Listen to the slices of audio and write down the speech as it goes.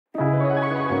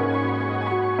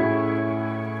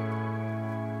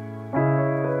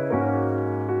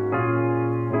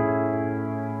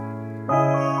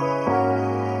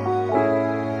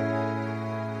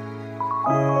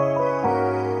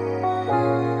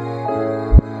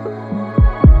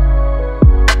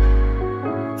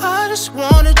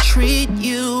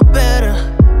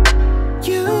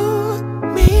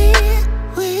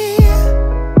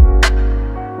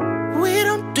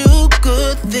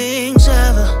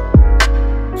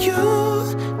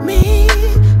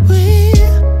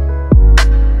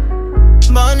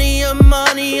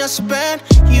spent.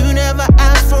 You never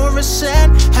asked for a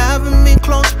cent. Having me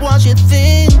close was your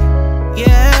thing,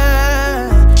 yeah.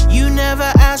 You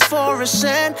never asked for a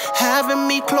cent. Having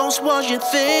me close was your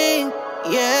thing,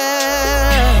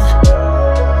 yeah.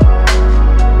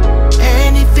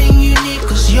 Anything you need,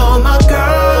 cause you're my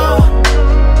girl.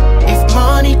 If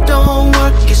money don't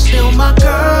work, you're still my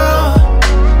girl.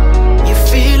 Your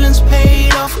feelings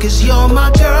paid off, cause you're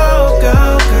my girl,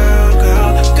 girl, girl,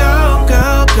 girl, girl,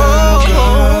 girl, girl,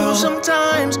 girl.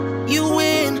 Sometimes you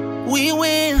win, we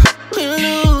win, we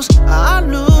lose, I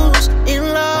lose. In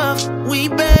love, we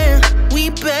bend, we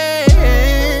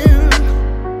bend.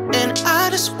 And I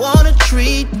just wanna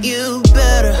treat you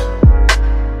better.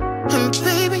 And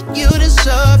baby, you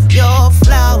deserve your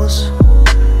flowers.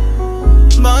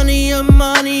 Money and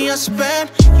money I spent.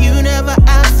 You never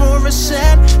asked for a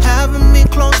cent. Having me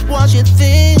close was your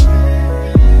thing.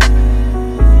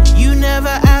 You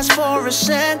never asked for a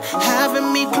cent.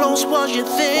 Having me close was your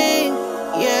thing,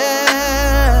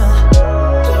 yeah.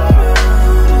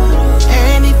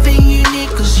 Anything you need,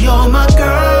 cause you're my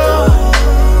girl.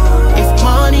 If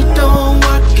money don't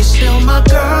work, you're still my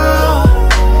girl.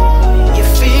 Your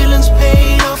feelings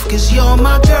paid off, cause you're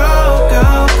my girl.